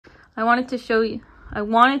I wanted to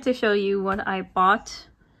show you what I bought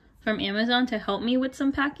from Amazon to help me with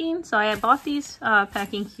some packing. So I bought these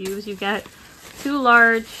packing cubes. You get 2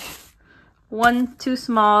 large, 2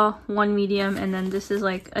 small, 1 medium, and then this is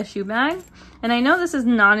like a shoe bag. And I know this is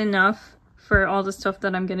not enough for all the stuff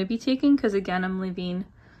that I'm going to be taking, because again, I'm leaving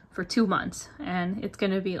for 2 months and it's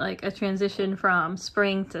going to be like a transition from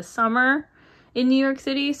spring to summer in New York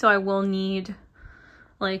City. So I will need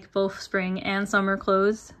like both spring and summer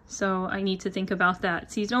clothes. So I need to think about that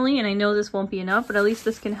seasonally, and I know this won't be enough, but at least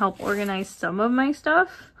this can help organize some of my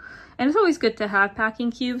stuff. And it's always good to have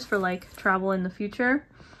packing cubes for like travel in the future.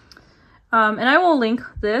 And I will link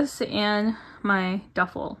this and my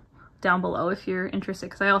duffel down below if you're interested,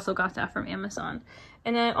 because I also got that from Amazon.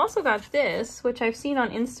 And then I also got this, which I've seen on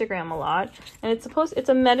Instagram a lot, and it's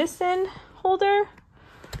a medicine holder,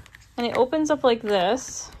 and it opens up like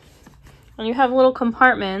this. And you have little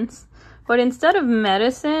compartments, but instead of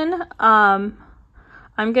medicine, I'm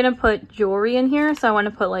gonna put jewelry in here. So I want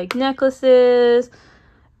to put like necklaces,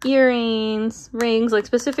 earrings, rings, like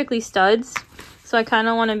specifically studs. So I kind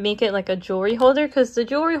of want to make it like a jewelry holder, because the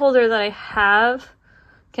jewelry holder that I have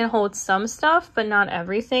can hold some stuff, but not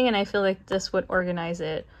everything. And I feel like this would organize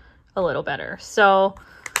it a little better. So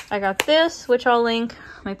I got this, which I'll link,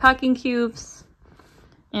 my packing cubes,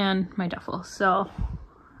 and my duffel. So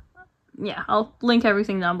yeah, I'll link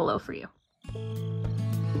everything down below for you.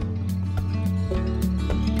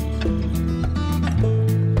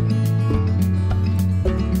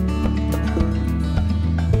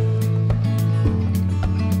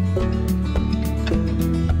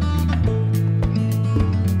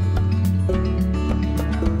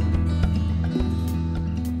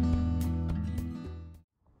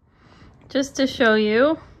 Just to show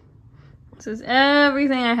you, this is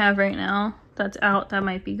everything I have right now that's out that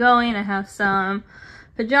might be going. I have some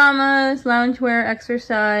pajamas, loungewear,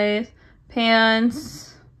 exercise,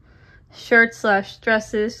 pants, shirts slash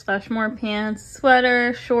dresses slash more pants,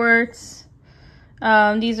 sweater, shorts.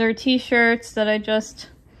 These are t-shirts that I just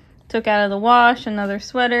took out of the wash, another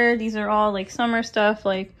sweater. These are all like summer stuff,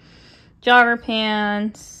 like jogger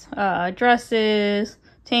pants, dresses,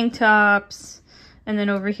 tank tops. And then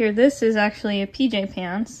over here, this is actually a PJ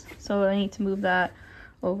pants, so I need to move that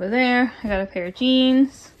over there. I got a pair of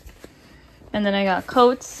jeans, and then I got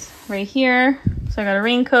coats right here. So I got a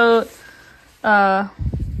raincoat, a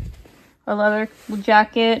leather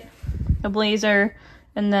jacket, a blazer,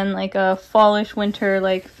 and then like a fallish winter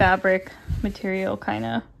like fabric material kind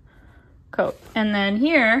of coat. And then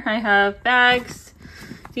here I have bags.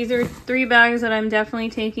 These are 3 bags that I'm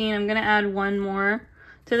definitely taking. I'm gonna add 1 more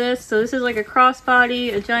to this. So this is like a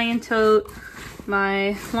crossbody, a giant tote,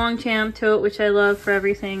 my Longchamp tote, which I love for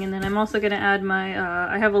everything, and then I'm also going to add my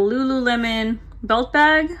I have a Lululemon belt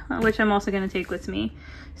bag, which I'm also going to take with me.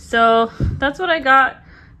 So that's what I got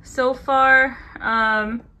so far.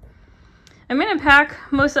 I'm going to pack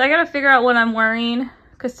I got to figure out what I'm wearing,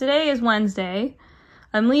 because today is Wednesday.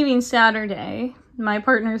 I'm leaving Saturday. My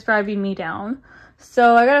partner's driving me down,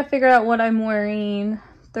 so I got to figure out what I'm wearing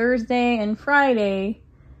Thursday and Friday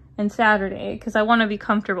and Saturday, because I want to be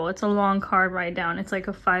comfortable. It's a long car ride down. It's like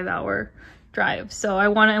a 5-hour drive. So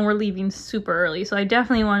and we're leaving super early. So I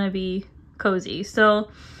definitely want to be cozy.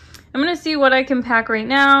 So I'm going to see what I can pack right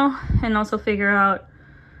now, and also figure out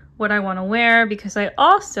what I want to wear, because I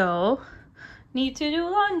also need to do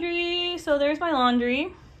laundry. So there's my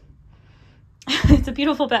laundry. It's a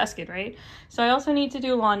beautiful basket, right? So I also need to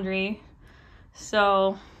do laundry.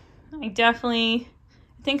 So I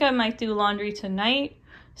think I might do laundry tonight,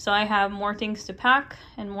 so I have more things to pack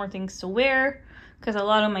and more things to wear, because a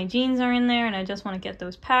lot of my jeans are in there and I just want to get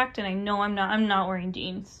those packed. And I know I'm not wearing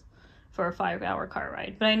jeans for a 5-hour car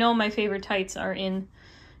ride, but I know my favorite tights are in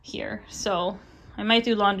here, so I might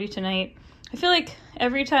do laundry tonight. I feel like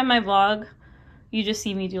every time I vlog, you just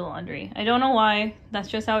see me do laundry. I don't know why, that's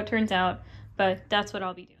just how it turns out, but that's what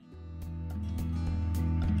I'll be doing.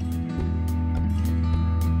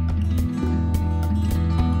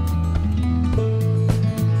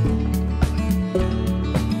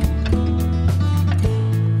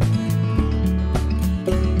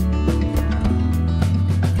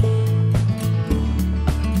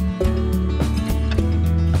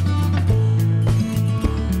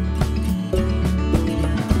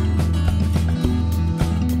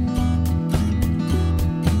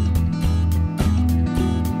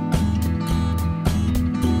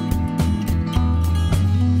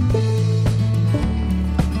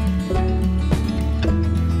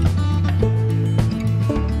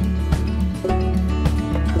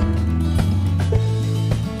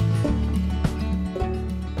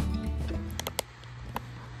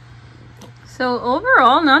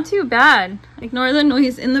 not too bad. Ignore the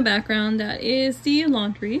noise in the background. That is the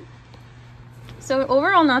laundry. So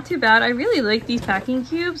overall, not too bad. I really like these packing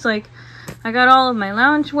cubes. Like, I got all of my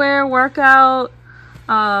loungewear, workout,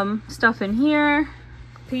 stuff in here,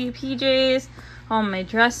 PJs, all my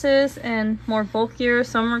dresses, and more bulkier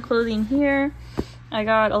summer clothing here. I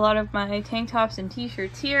got a lot of my tank tops and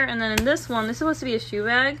t-shirts here. And then in this one, this is supposed to be a shoe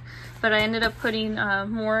bag, but I ended up putting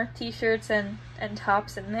more t-shirts and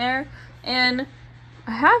tops in there. And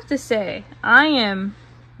I have to say, I am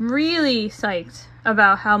really psyched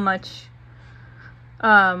about how much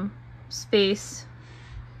space,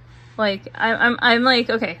 like I'm like,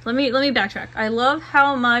 okay, let me backtrack. I love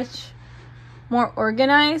how much more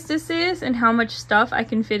organized this is and how much stuff I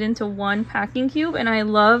can fit into one packing cube, and I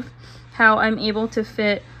love how I'm able to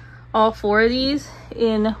fit all 4 of these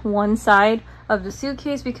in one side of the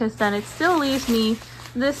suitcase, because then it still leaves me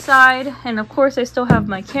this side, and of course I still have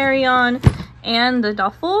my carry-on and the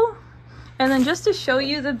duffel. And then just to show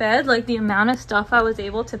you the bed, like the amount of stuff I was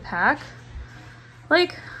able to pack,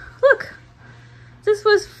 like, look, this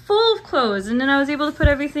was full of clothes, and then I was able to put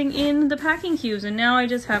everything in the packing cubes, and now I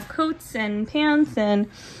just have coats and pants and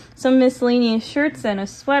some miscellaneous shirts and a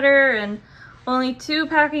sweater, and only 2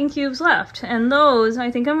 packing cubes left. And those,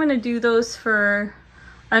 I think I'm going to do those for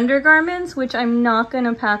undergarments, which I'm not going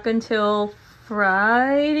to pack until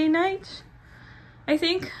Friday night, I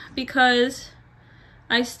think, because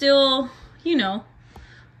I still, you know,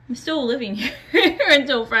 I'm still living here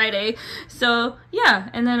until Friday. So yeah,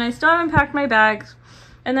 and then I still haven't packed my bags.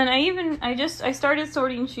 And then I started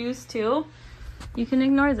sorting shoes too. You can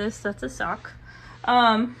ignore this, that's a sock.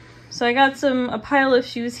 So I got a pile of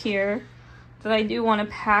shoes here that I do want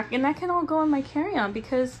to pack, and that can all go in my carry-on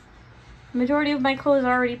because the majority of my clothes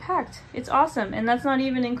are already packed. It's awesome, and that's not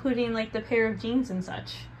even including like the pair of jeans and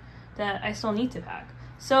such that I still need to pack.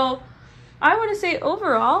 So I want to say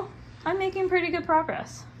overall, I'm making pretty good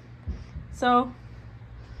progress. So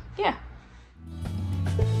yeah.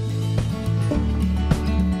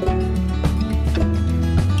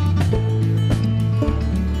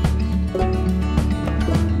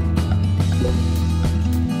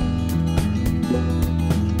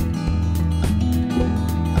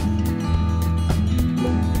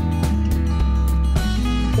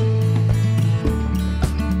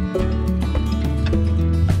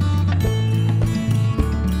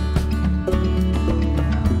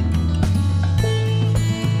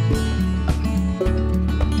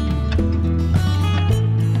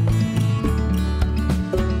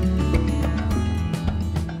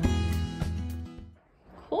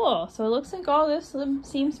 So it looks like all this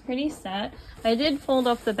seems pretty set. I did fold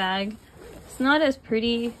up the bag. It's not as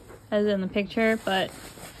pretty as in the picture, but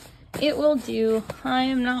it will do. I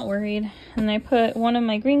am not worried. And I put one of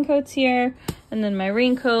my green coats here, and then my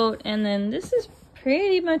raincoat, and then this is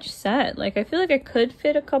pretty much set. Like, I feel like I could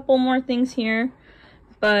fit a couple more things here,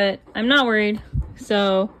 but I'm not worried.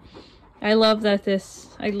 So I love that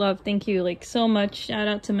thank you like so much. Shout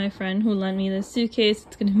out to my friend who lent me this suitcase.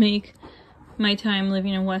 It's gonna make my time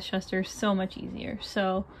living in Westchester so much easier.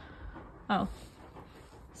 So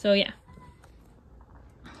yeah.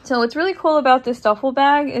 So what's really cool about this duffel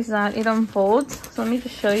bag is that it unfolds. So let me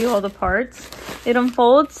just show you all the parts. It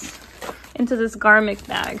unfolds into this garment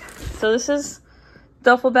bag. So this is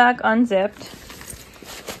duffel bag unzipped,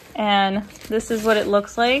 and this is what it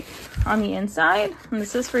looks like on the inside. And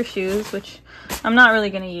this is for shoes, which I'm not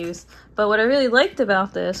really going to use. But what I really liked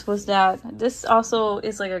about this was that this also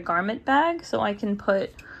is like a garment bag. So I can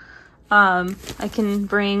put, I can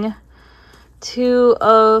bring 2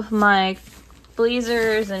 of my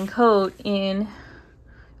blazers and coat in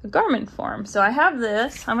a garment form. So I have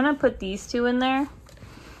this. I'm going to put these 2 in there.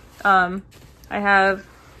 I have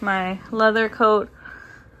my leather coat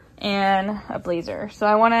and a blazer. So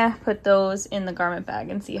I want to put those in the garment bag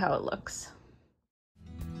and see how it looks.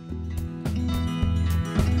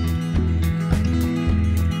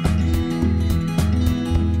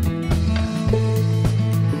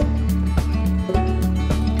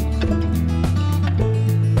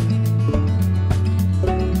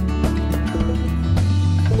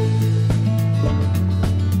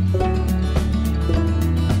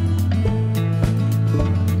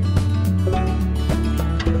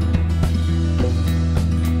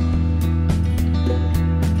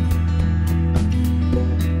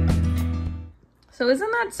 So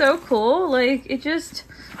isn't that so cool? Like, it just,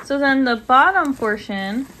 so then the bottom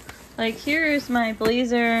portion, like here's my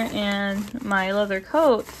blazer and my leather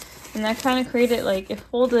coat, and that kind of created, like, it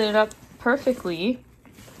folded it up perfectly.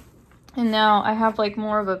 And now I have like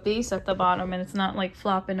more of a base at the bottom and it's not like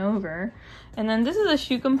flopping over. And then this is a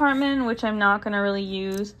shoe compartment, which I'm not gonna really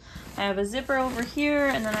use. I have a zipper over here,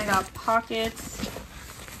 and then I got pockets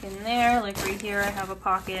in there. Like right here I have a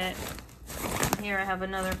pocket. Here I have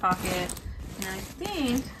another pocket. And I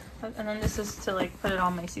think, and then this is to like put it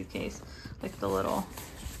on my suitcase, like the little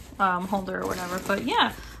holder or whatever. But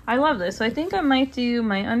yeah, I love this. So I think I might do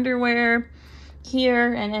my underwear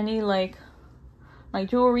here and any like my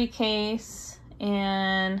jewelry case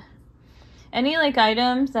and any like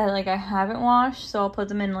items that like I haven't washed, so I'll put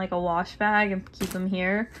them in like a wash bag and keep them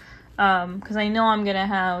here, because I know I'm gonna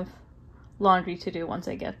have laundry to do once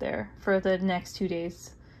I get there for the next 2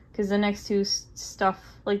 days, because the next two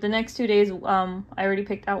the next 2 days I already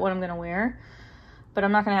picked out what I'm gonna wear, but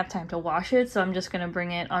I'm not gonna have time to wash it, so I'm just gonna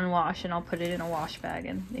bring it unwashed and I'll put it in a wash bag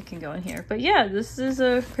and it can go in here. But yeah, this is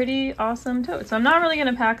a pretty awesome tote. So I'm not really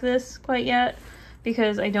gonna pack this quite yet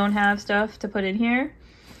because I don't have stuff to put in here.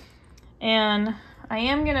 And I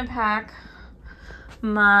am gonna pack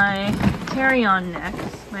my carry-on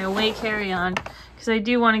next, my away carry-on, because I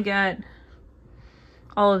do want to get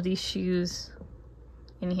all of these shoes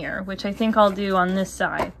in here, which I think I'll do on this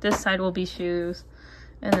side. This side will be shoes,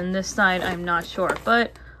 and then this side I'm not sure.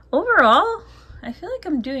 But overall, I feel like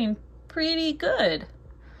I'm doing pretty good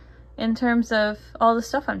in terms of all the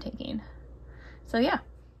stuff I'm taking. So yeah.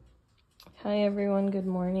 Hi everyone, good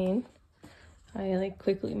morning. I like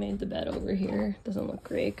quickly made the bed over here. Doesn't look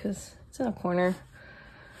great because it's in a corner.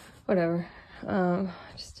 Whatever.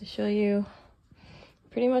 Just to show you,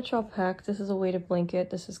 pretty much all packed. This is a weighted blanket.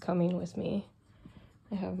 This is coming with me.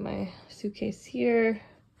 I have my suitcase here,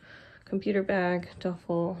 computer bag,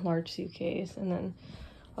 duffel, large suitcase, and then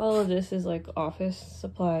all of this is like office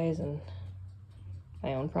supplies and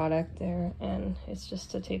my own product there, and it's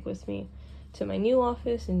just to take with me to my new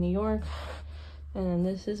office in New York. And then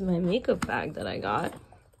this is my makeup bag that I got.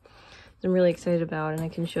 I'm really excited about, and I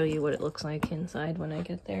can show you what it looks like inside when I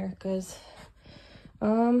get there, because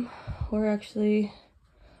we're actually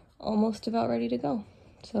almost about ready to go.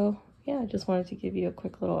 So yeah, I just wanted to give you a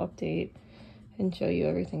quick little update and show you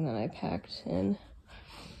everything that I packed. And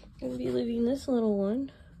I'm gonna be leaving this little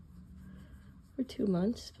one for 2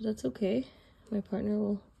 months, but that's okay. My partner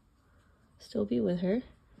will still be with her.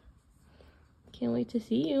 Can't wait to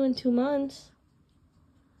see you in 2 months.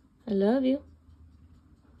 I love you.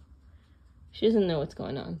 She doesn't know what's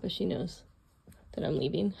going on, but she knows that I'm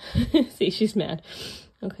leaving. See, she's mad.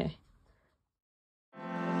 Okay.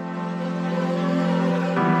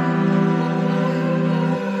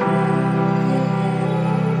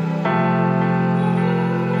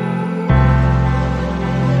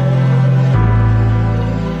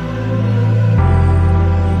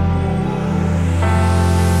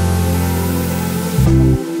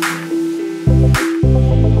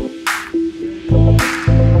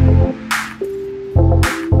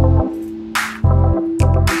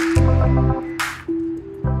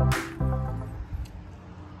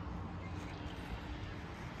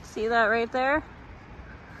 See that right there?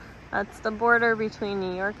 That's the border between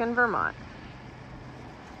New York and Vermont.